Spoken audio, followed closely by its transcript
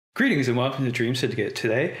Greetings and welcome to Dream Syndicate.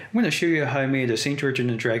 Today, I'm going to show you how I made a St. George and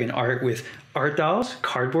the Dragon art with art dolls,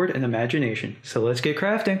 cardboard, and imagination. So let's get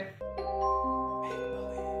crafting!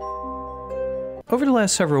 Over the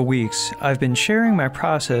last several weeks, I've been sharing my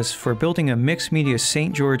process for building a mixed media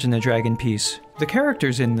St. George and the Dragon piece. The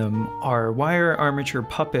characters in them are wire armature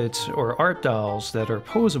puppets or art dolls that are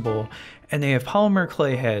poseable, and they have polymer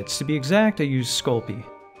clay heads. To be exact, I used Sculpey.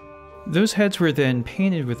 Those heads were then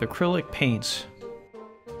painted with acrylic paints.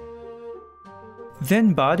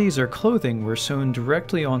 Then bodies or clothing were sewn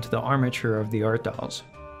directly onto the armature of the art dolls.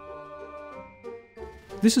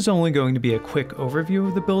 This is only going to be a quick overview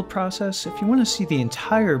of the build process. If you want to see the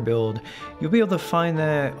entire build, you'll be able to find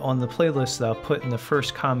that on the playlist that I'll put in the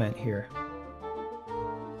first comment here.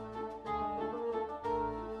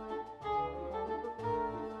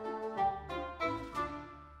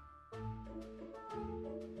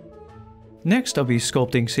 Next, I'll be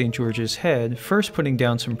sculpting St. George's head, first putting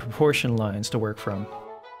down some proportion lines to work from.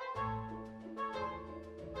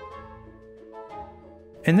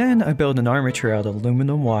 And then I build an armature out of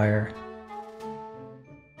aluminum wire.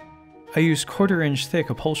 I use 1/4 inch thick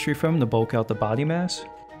upholstery foam to bulk out the body mass.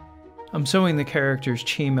 I'm sewing the character's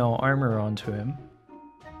chainmail armor onto him.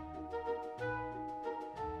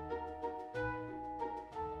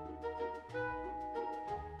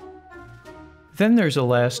 Then there's a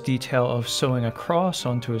last detail of sewing a cross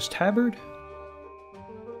onto his tabard.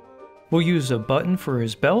 We'll use a button for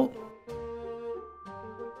his belt.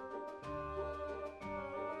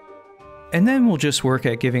 And then we'll just work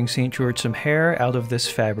at giving St. George some hair out of this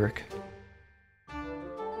fabric.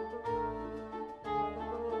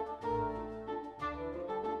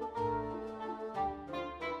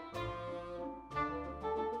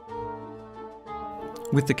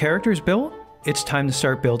 With the characters built, it's time to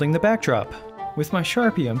start building the backdrop. With my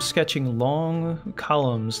Sharpie, I'm sketching long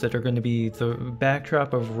columns that are going to be the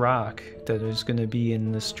backdrop of rock that is going to be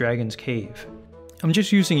in this dragon's cave. I'm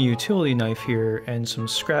just using a utility knife here and some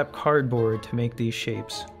scrap cardboard to make these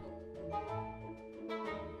shapes.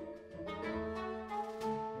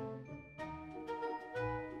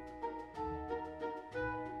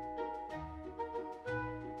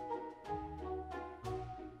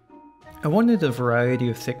 I wanted a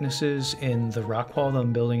variety of thicknesses in the rock wall that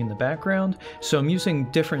I'm building in the background, so I'm using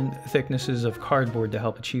different thicknesses of cardboard to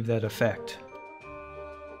help achieve that effect.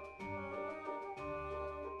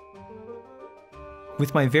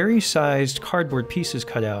 With my very-sized cardboard pieces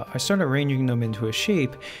cut out, I start arranging them into a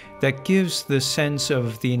shape that gives the sense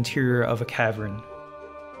of the interior of a cavern.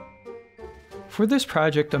 For this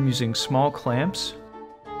project, I'm using small clamps,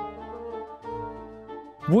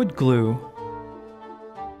 wood glue,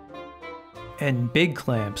 and big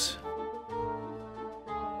clamps.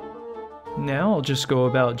 Now I'll just go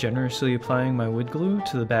about generously applying my wood glue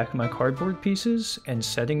to the back of my cardboard pieces and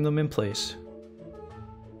setting them in place.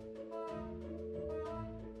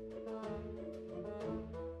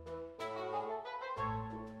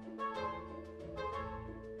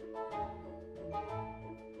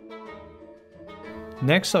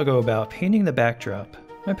 Next, I'll go about painting the backdrop.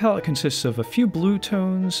 My palette consists of a few blue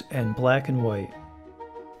tones and black and white.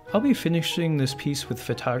 I'll be finishing this piece with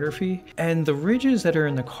photography, and the ridges that are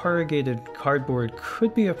in the corrugated cardboard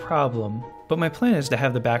could be a problem, but my plan is to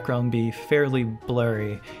have the background be fairly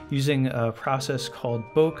blurry, using a process called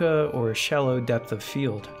bokeh or shallow depth of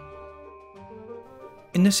field.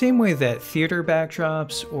 In the same way that theater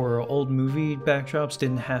backdrops or old movie backdrops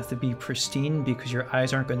didn't have to be pristine because your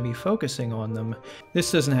eyes aren't going to be focusing on them,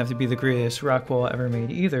 this doesn't have to be the greatest rock wall ever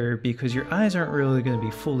made either because your eyes aren't really going to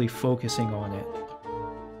be fully focusing on it.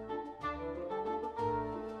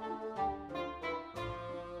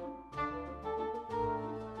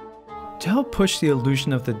 To help push the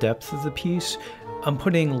illusion of the depth of the piece, I'm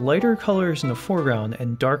putting lighter colors in the foreground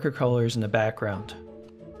and darker colors in the background.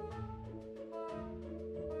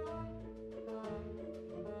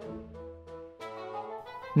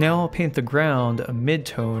 Now I'll paint the ground a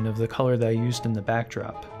mid-tone of the color that I used in the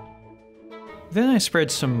backdrop. Then I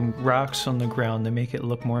spread some rocks on the ground to make it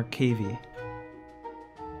look more cavey.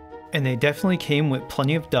 And they definitely came with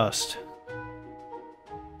plenty of dust.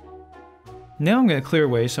 Now I'm going to clear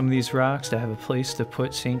away some of these rocks to have a place to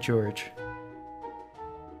put St. George.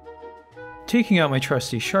 Taking out my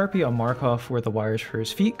trusty Sharpie, I'll mark off where the wires for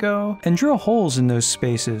his feet go, and drill holes in those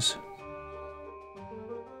spaces.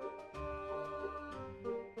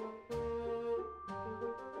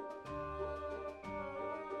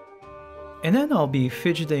 And then I'll be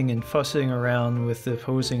fidgeting and fussing around with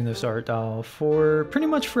posing this art doll for pretty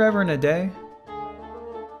much forever and a day.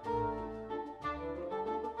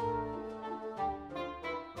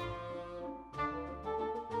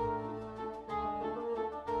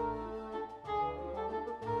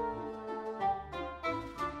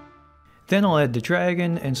 Then I'll add the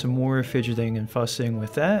dragon and some more fidgeting and fussing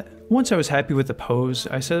with that. Once I was happy with the pose,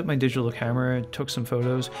 I set up my digital camera, took some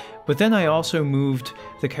photos, but then I also moved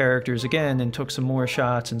the characters again and took some more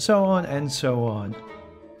shots and so on and so on.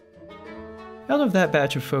 Out of that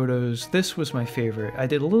batch of photos, this was my favorite. I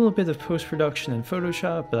did a little bit of post-production in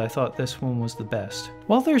Photoshop, but I thought this one was the best.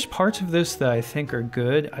 While there's parts of this that I think are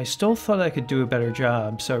good, I still thought I could do a better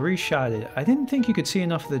job, so I reshot it. I didn't think you could see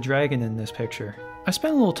enough of the dragon in this picture. I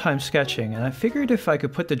spent a little time sketching, and I figured if I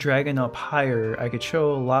could put the dragon up higher, I could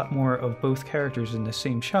show a lot more of both characters in the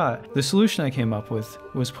same shot. The solution I came up with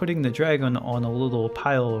was putting the dragon on a little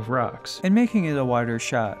pile of rocks, and making it a wider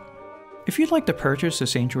shot. If you'd like to purchase a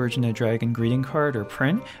St. George and the Dragon greeting card or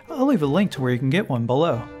print, I'll leave a link to where you can get one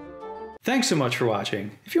below. Thanks so much for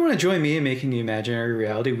watching. If you want to join me in making the imaginary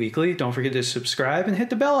reality weekly, don't forget to subscribe and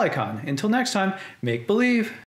hit the bell icon. Until next time, make believe!